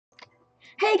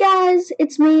Hey guys,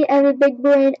 it's me, Every Big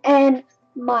Brain, and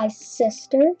my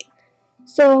sister.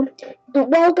 So,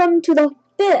 welcome to the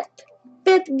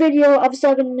fifth video of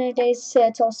 7 days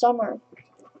till summer.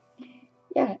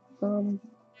 Yeah,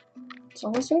 it's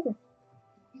almost over.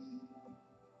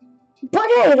 But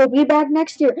hey, it'll be back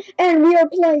next year, and we are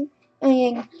playing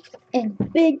in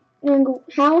Big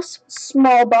House,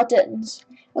 Small Buttons.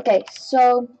 Okay,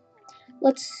 so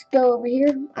let's go over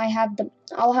here.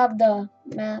 I'll have the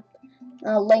map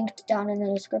linked down in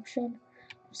the description.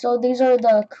 So these are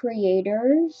the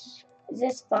creators. Is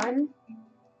this fun?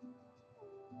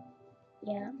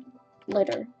 Yeah.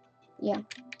 Later. Yeah.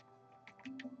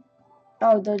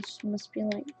 Oh, those must be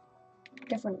like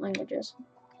different languages.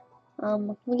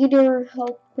 Leader,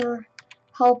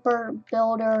 helper,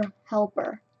 builder,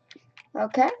 helper.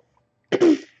 Okay.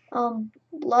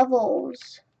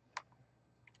 Levels.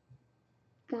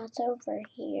 What's over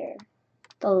here?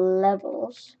 The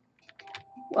levels.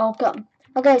 Welcome.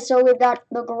 Okay, so we've got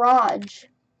the garage.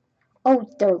 Oh,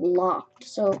 they're locked.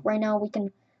 So right now we can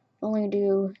only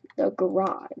do the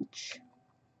garage.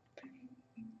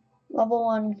 Level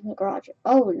 1, the garage.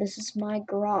 Oh, this is my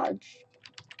garage.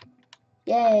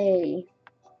 Yay.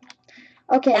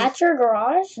 Okay. That's your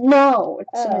garage? No,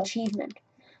 it's an achievement.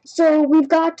 So we've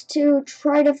got to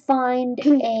try to find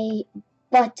a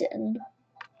button.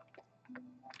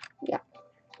 Yeah.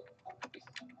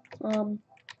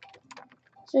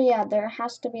 So yeah, there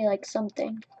has to be like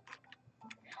something.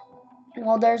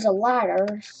 Well, there's a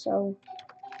ladder, so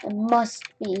it must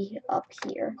be up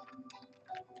here.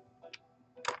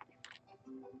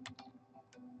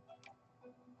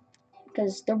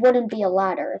 Because there wouldn't be a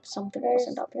ladder if something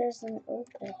wasn't up here. There's an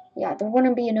opening. Yeah, there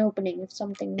wouldn't be an opening if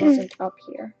something wasn't up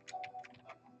here.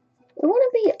 There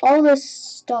wouldn't be all this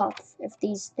stuff if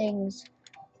these things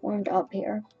weren't up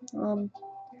here.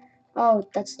 Oh,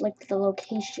 that's like the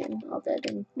location of it.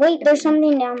 And wait, there's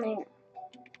something down there.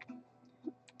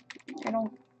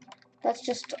 That's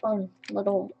just a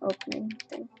little opening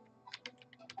thing.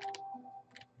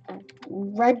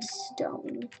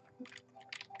 Redstone.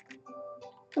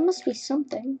 There must be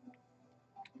something.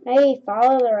 Maybe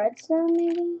follow the redstone,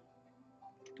 maybe?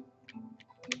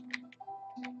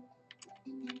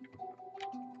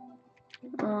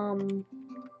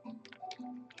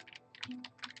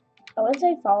 I would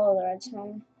say follow the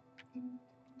redstone.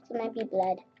 It might be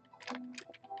blood.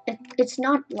 It's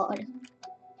not blood.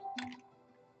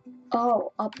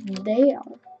 Oh, up there.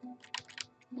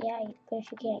 Yeah,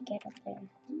 but you can't get up there.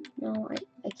 No,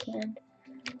 I can't.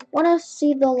 Wanna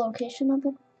see the location of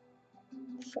it?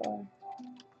 Sure.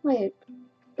 Wait,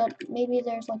 but maybe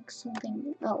there's like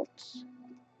something else.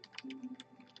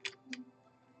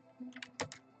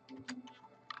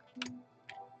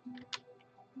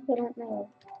 We don't know.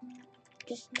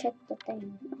 Just check the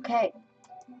thing. Okay.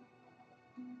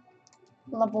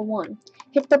 Level 1.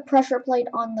 Hit the pressure plate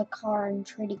on the car and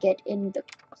try to get in the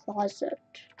closet.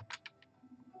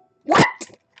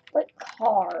 What? What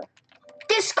car?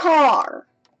 This car!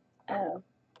 Oh.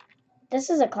 This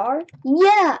is a car?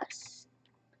 Yes!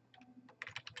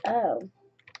 Oh.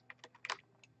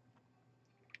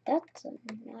 That's a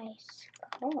nice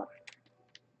car.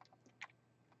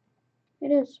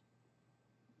 It is.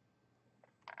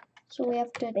 So we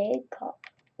have to... Big car.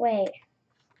 Wait.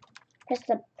 Press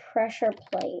the pressure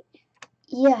plate.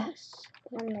 Yes.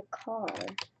 On the car.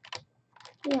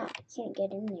 Yeah. Can't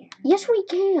get in there. Yes, we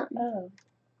can. Oh.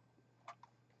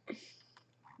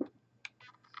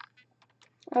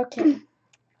 Okay.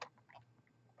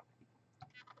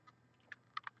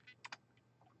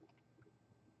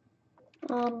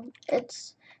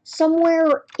 It's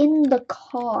somewhere in the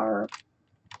car,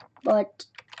 but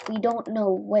we don't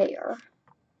know where.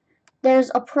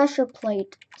 There's a pressure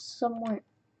plate somewhere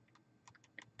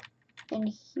in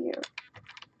here.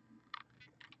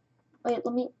 Wait,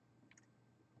 let me...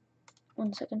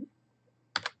 1 second.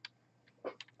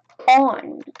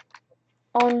 On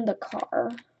the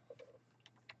car.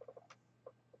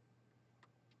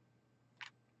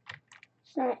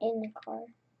 It's not in the car.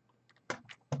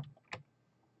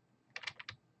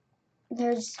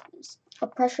 There's a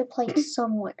pressure plate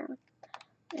somewhere.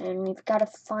 And we've got to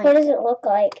find What does it look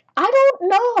like? I don't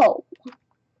know.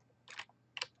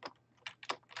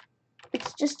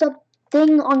 It's just a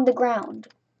thing on the ground.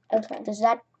 Okay. Does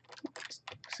that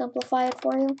simplify it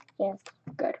for you? Yes.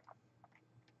 Good.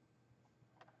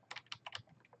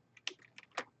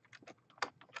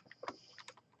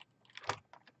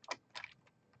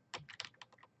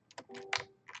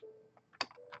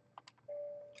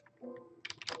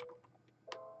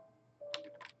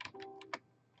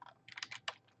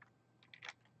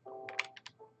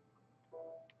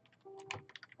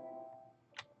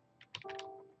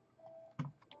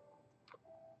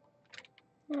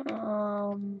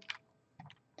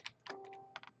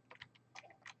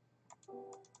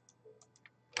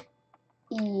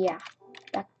 Yeah,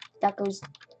 that goes.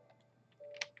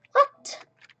 What?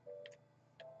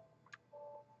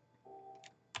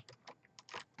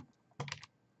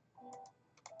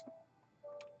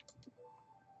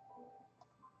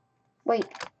 Wait.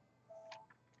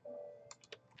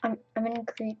 I'm in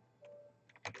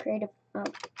creative.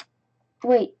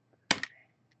 Wait.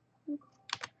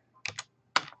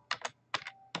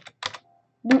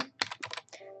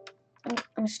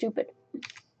 I'm stupid.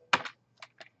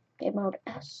 Game mode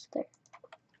S there.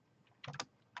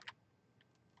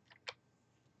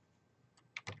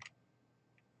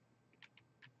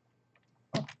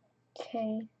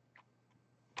 Okay.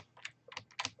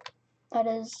 That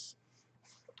is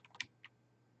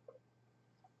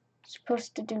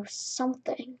supposed to do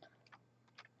something.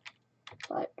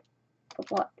 But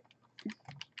what?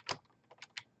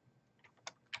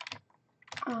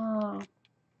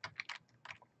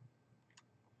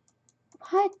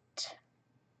 What?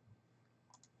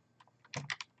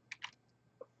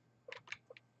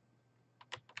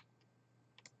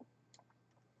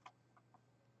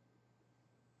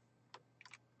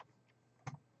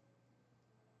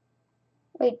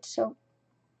 Wait, so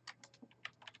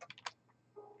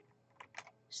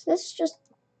is this just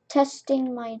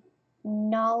testing my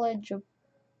knowledge of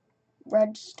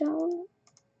redstone?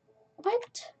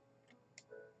 What?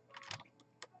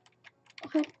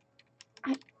 What?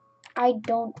 I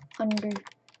don't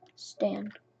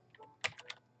understand.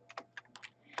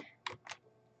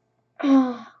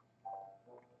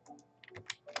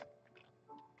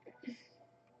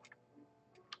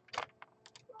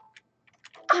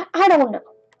 I don't know.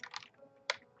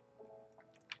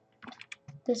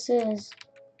 This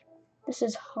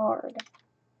is hard.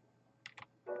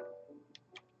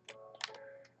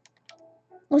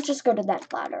 Let's just go to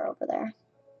that ladder over there.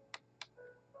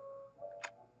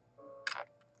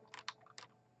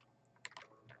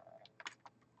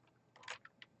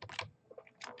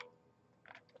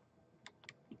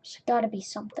 There's gotta be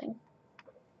something.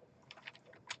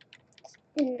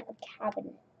 In a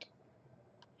cabinet.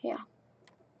 Yeah.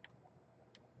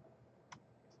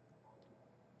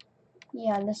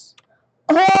 Yeah, this.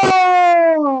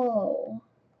 Oh!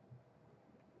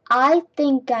 I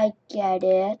think I get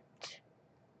it.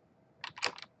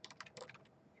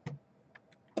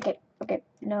 Okay,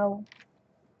 no.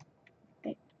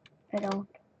 I don't.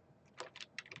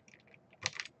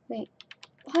 Wait,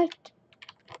 what?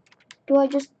 Do I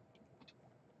just...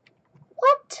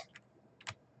 What?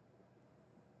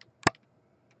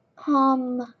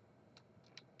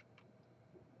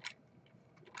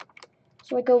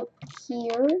 So I go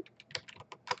here,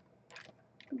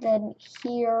 then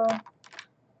here,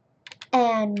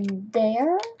 and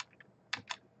there?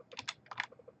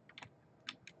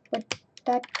 But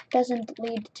that doesn't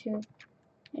lead to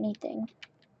anything.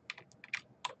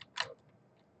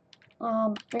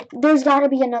 There's gotta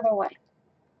be another way.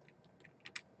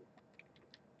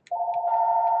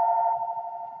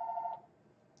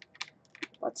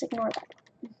 Let's ignore that.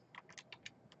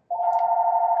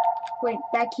 Wait,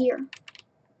 back here.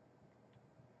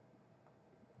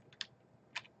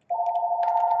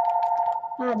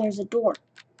 Ah, there's a door.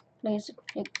 Please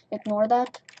ignore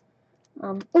that.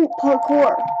 Ooh,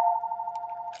 parkour.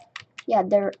 Yeah,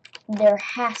 there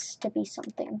has to be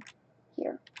something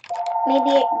here. Maybe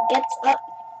it gets up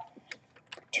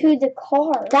to the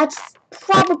car. That's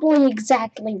probably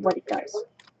exactly what it does.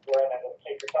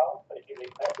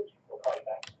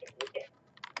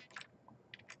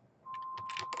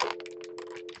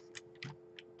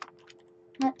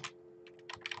 What?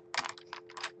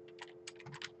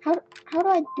 How do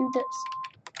I do this?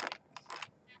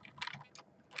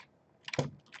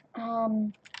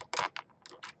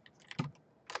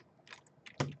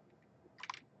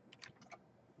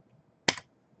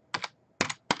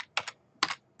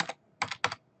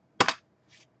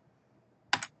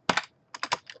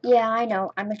 Yeah, I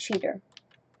know, I'm a cheater.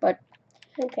 But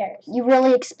who cares? You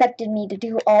really expected me to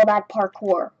do all that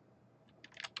parkour.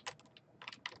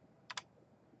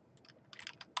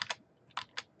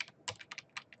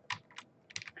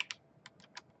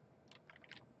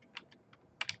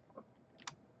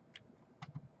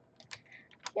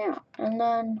 Yeah, and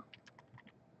then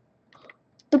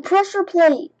the pressure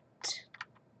plate.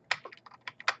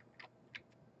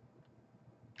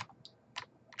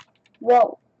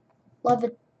 Whoa,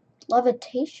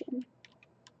 levitation.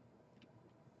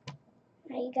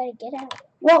 Now you gotta get out.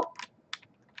 Whoa.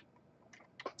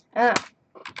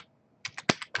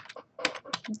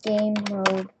 Game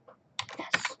mode.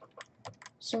 Yes.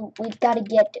 So we've got to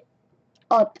get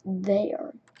up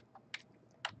there.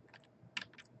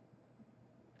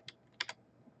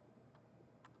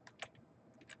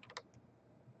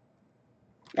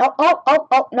 No,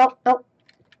 no.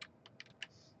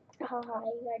 Oh,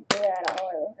 you gotta do that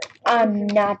all I'm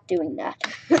not doing that.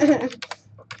 over.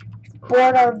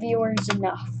 Bored our viewers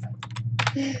enough.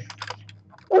 Whee!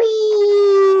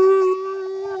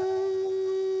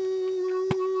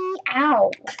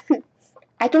 Ow.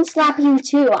 I can slap you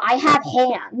too. I have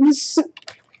hands.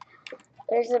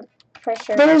 There's a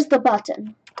pressure. There's the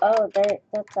button. Oh,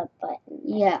 that's a button.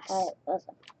 Yes. That's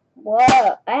a,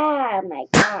 whoa. Ah, my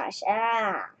gosh.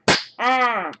 Ah.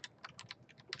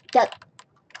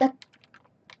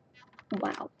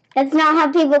 Wow. That's not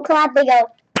how people clap. They go.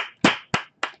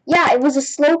 Yeah, it was a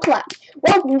slow clap.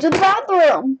 Welcome to the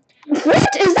bathroom.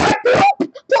 What is that?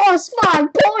 Poop? Plus 5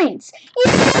 points.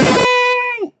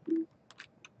 Yay!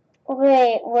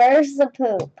 Wait, where's the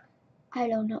poop? I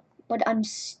don't know, but I'm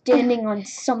standing on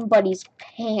somebody's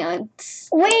pants.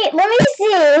 Wait, let me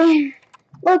see.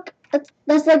 Look,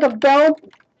 that's like a belt.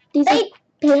 These are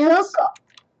pants.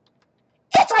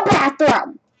 It's a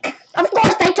bathroom. Of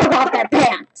course they took off their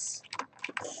pants.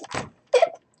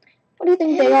 What do you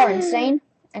think they are, insane?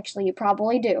 Actually, you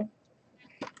probably do.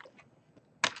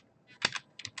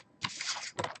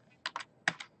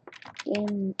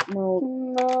 Game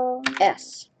mode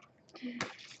S.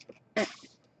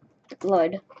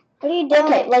 Good. What are you doing?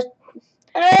 Okay, let's.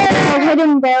 There are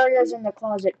hidden barriers in the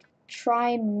closet.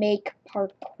 Try make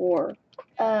parkour.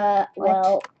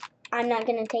 Well, I'm not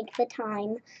gonna take the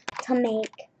time to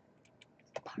make.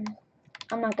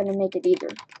 I'm not gonna make it either.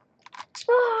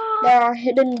 There are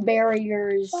hidden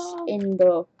barriers in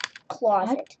the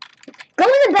Closet. Go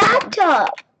in the bathtub.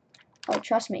 Oh,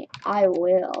 trust me, I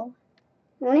will.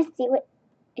 I want to see what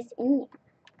is in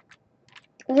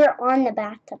there. We're on the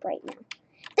bathtub right now.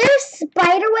 There's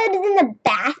spider webs in the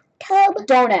bathtub?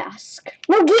 Don't ask.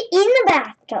 No, get in the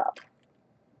bathtub.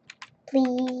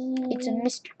 Please. It's a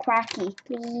Mr. Quacky.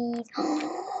 Please.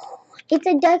 It's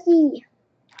a ducky.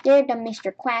 There's the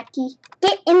Mr. Quacky.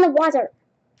 Get in the water.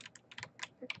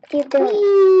 Keep going.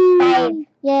 Whee!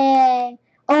 Yay.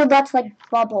 Oh, that's like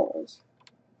bubbles.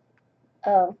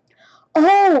 Oh.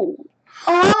 Oh!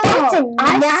 Oh! That's a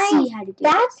I nice, see how to do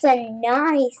that's a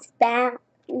nice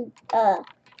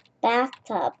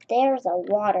bathtub. There's a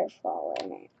waterfall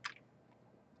in it.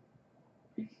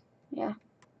 Yeah.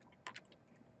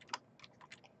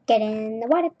 Get in the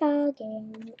waterfall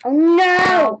again. Oh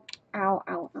no! Ow,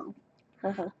 ow, ow.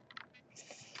 Uh-huh.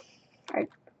 Alright,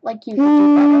 like you could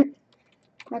do better.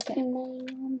 Okay.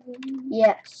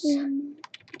 Yes.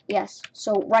 Yes.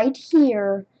 So right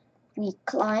here, we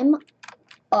climb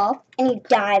up. And you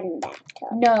dive in the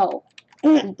bathtub. No.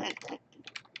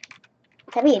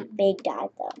 That'd be a big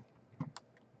dive though.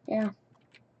 Yeah.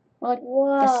 Well,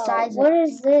 Whoa, the size what of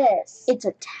is this? It's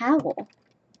a towel.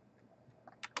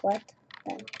 What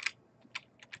then?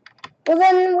 Well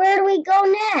then, where do we go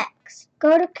next?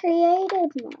 Go to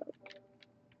creative mode.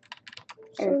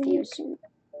 I refuse.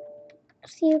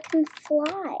 So you can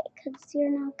fly, because you're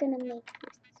not going to make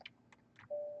this.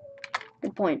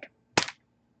 Good point.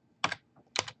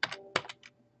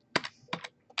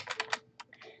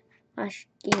 Hush,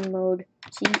 game mode.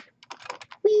 See?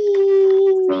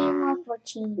 Whee! We're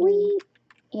cheating. Whee!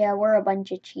 Yeah, we're a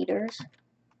bunch of cheaters.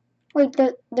 Wait,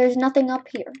 there's nothing up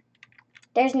here.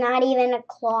 There's not even a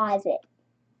closet.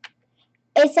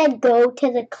 It said go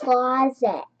to the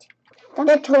closet.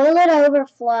 The toilet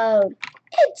overflowed.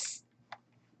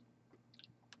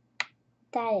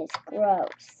 That is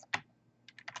gross.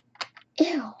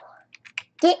 Ew.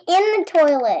 Get in the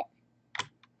toilet.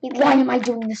 Why am I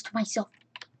doing this to myself?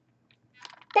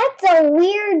 That's a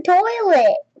weird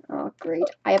toilet. Oh, great.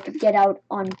 I have to get out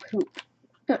on poop.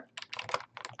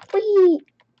 Whee!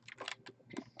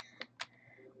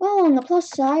 Well, on the plus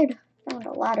side, found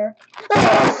a ladder.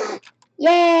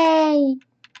 Yay!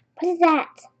 What is that?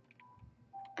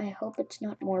 I hope it's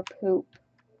not more poop.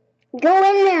 Go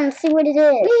in there and see what it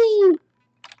is. Whee!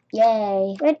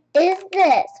 Yay. What is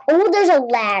this? Oh, there's a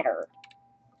ladder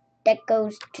that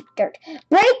goes to dirt.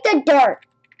 Break the dirt.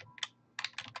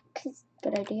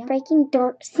 Good idea. Breaking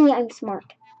dirt. See, I'm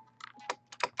smart.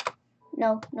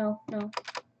 No.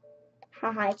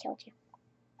 Haha, I killed you.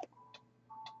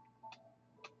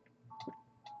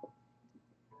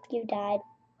 You died.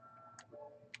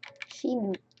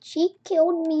 She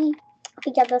killed me.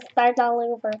 We got the stars all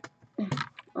over.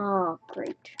 Oh,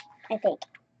 great. I think.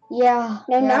 Yeah.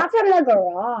 No, yeah. not from the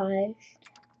garage.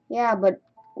 Yeah, but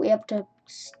we have to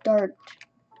start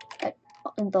at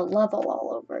the level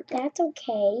all over again. That's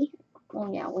okay.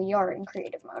 Well, yeah, we are in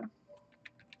creative mode.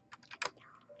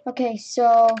 Okay,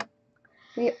 so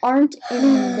we aren't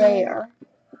in there.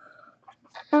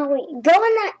 Oh wait, go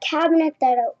in that cabinet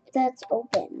that's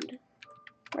opened.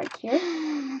 right here.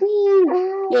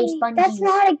 Whee! Yay, sponges. That's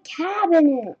not a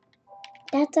cabinet.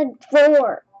 That's a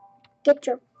drawer. Get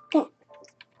your pen.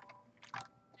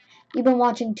 You've been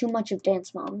watching too much of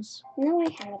Dance Moms. No, I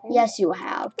haven't. Yes, you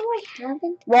have. No, I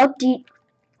haven't.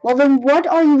 Well, then what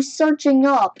are you searching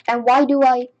up? And why do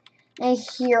I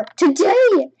hear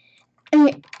today?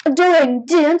 During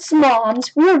Dance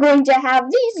Moms, we're going to have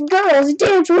these girls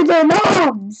dance with their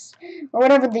moms! Or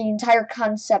whatever the entire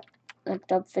concept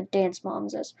of the Dance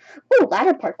Moms is. Ooh,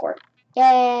 ladder parkour.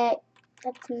 Yay!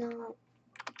 That's not.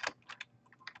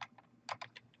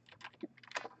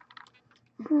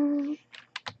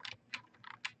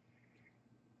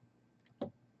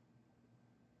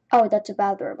 Oh, that's a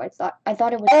bathroom. I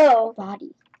thought it was Oh,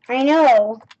 body. I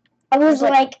know. I was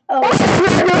like, oh.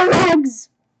 Legs!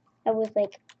 I was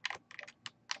like,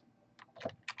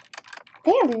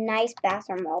 they have nice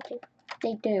bathroom wallpaper.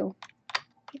 They do.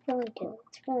 They really do.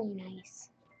 It's really nice.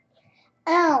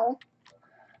 Ow.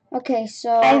 Okay,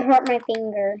 so I hurt my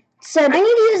finger. So I need to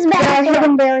use the there are bathroom.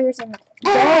 hidden barriers in the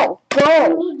Go. But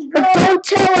don't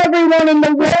tell everyone in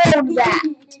the world that.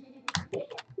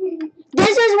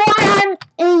 This is why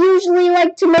I usually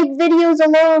like to make videos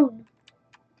alone.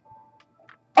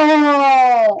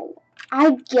 Oh,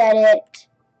 I get it.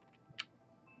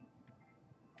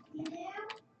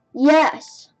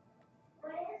 Yes.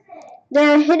 What is it?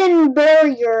 There are hidden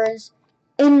barriers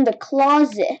in the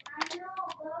closet. I know.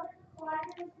 Go to the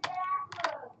closet in the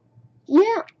bathroom.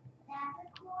 Yeah. That's a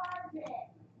closet.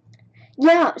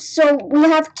 Yeah, so we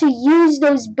have to use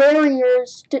those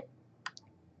barriers to...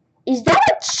 Is that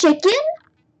a chicken?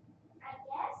 I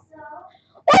guess so.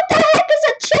 What the heck is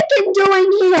a chicken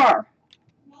doing here?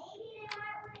 Maybe they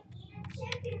might want to eat a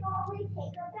chicken while we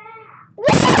take a bath.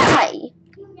 Why?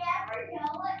 You never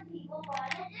know what people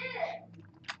want to do.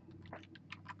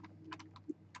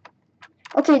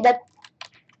 Okay, that...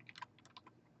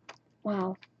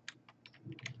 Wow.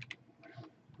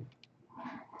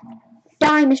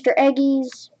 Die, Mr.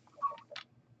 Eggies.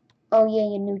 Oh,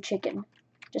 yay, a new chicken.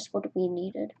 Just what we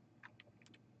needed.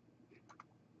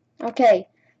 Okay,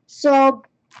 so...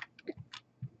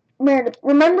 Meredith,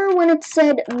 remember when it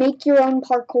said make your own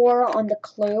parkour on the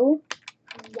clue?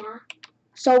 Yeah.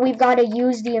 So we've got to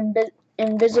use the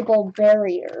invisible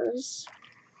barriers.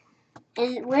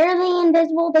 And where are the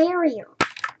invisible barriers?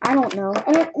 I don't know.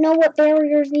 I don't know what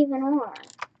barriers even are.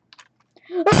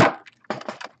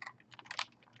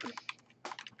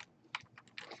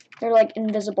 They're like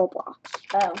invisible blocks.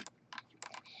 Oh.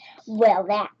 Well,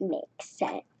 that makes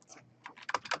sense.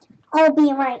 I'll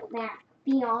be right back.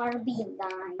 BRB,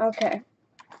 guys. Okay.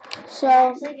 So...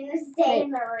 I'm actually going to stay wait.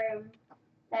 in the room.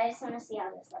 But I just want to see how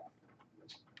this looks.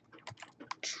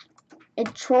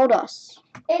 It trolled us.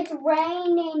 It's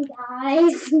raining,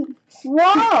 guys.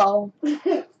 Whoa!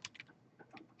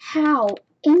 How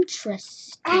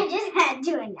interesting. I just had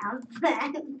to announce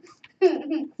that.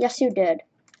 Yes, you did.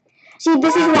 See,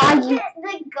 this is why you...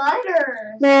 The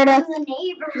gutters. Meredith, From the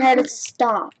neighbors. Meredith,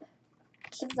 stop.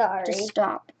 Sorry. Just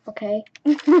stop, okay?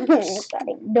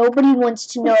 Sorry. Nobody wants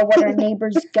to know what our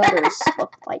neighbor's gutters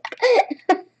look like.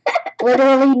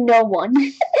 Literally no one.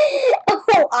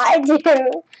 Oh, I do.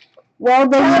 Well,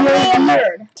 then you're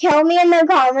weird. Tell me in the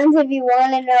comments if you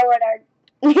want to know what our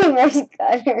neighbor's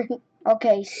gutter.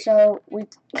 Okay, so we've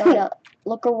gotta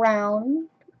look around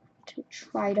to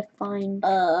try to find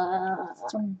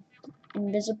some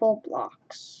invisible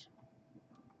blocks.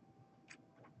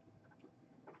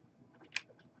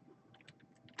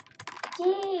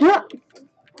 Gee, Yeah.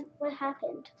 what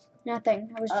happened? Nothing.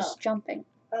 I was just jumping.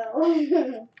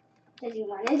 Oh. Did you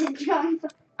want to jump?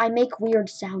 I make weird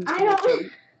sounds. I when don't.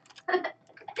 jump. I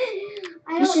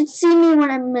You don't. should see me when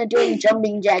I'm doing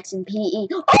jumping jacks in PE.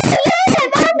 Oh yeah, I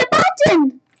found the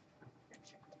button!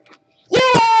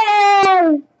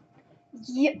 Yay!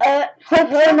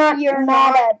 You're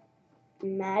not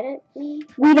mad at me.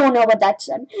 We don't know what that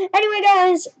said. Anyway,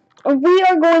 guys, we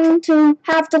are going to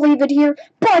have to leave it here,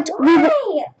 but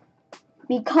Why?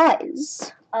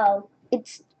 Because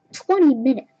it's 20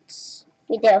 minutes.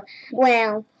 We do.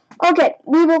 Well, Okay,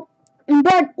 we will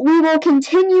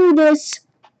continue this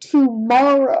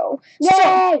tomorrow. Yay!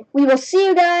 So, we will see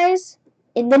you guys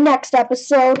in the next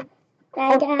episode.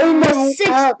 bye In the guys.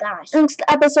 sixth- Oh gosh. Next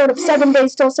episode of 7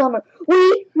 Days Till Summer.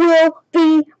 We will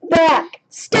be back.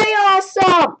 Stay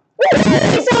awesome.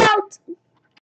 Peace out.